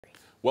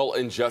Well,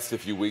 in just a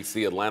few weeks,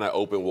 the Atlanta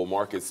Open will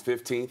mark its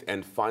 15th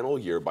and final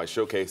year by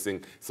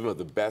showcasing some of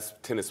the best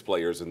tennis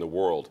players in the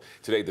world.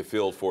 Today, the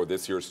field for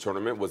this year's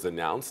tournament was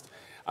announced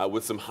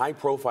with some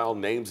high-profile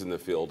names in the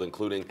field,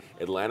 including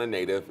Atlanta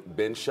native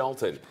Ben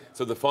Shelton.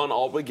 So the fun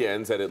all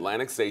begins at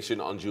Atlantic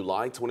Station on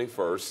July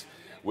 21st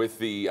with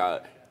the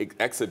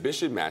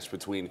exhibition match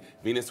between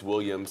Venus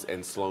Williams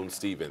and Sloane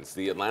Stephens.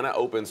 The Atlanta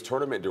Open's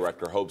tournament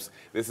director hopes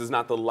this is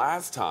not the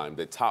last time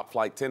that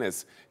top-flight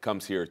tennis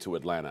comes here to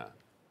Atlanta.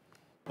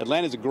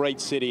 Atlanta is a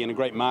great city and a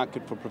great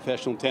market for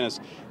professional tennis,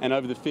 and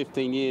over the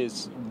 15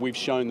 years we've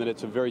shown that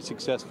it's a very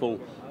successful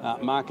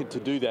market to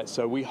do that.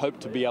 So we hope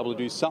to be able to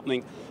do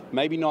something,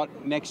 maybe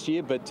not next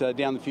year, but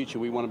down the future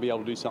we want to be able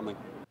to do something.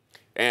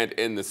 And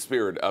in the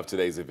spirit of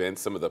today's event,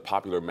 some of the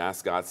popular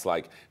mascots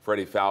like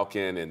Freddie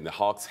Falcon and the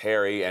Hawks'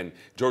 Harry and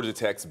Georgia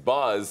Tech's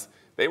Buzz,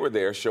 they were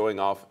there showing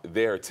off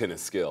their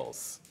tennis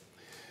skills.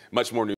 Much more news.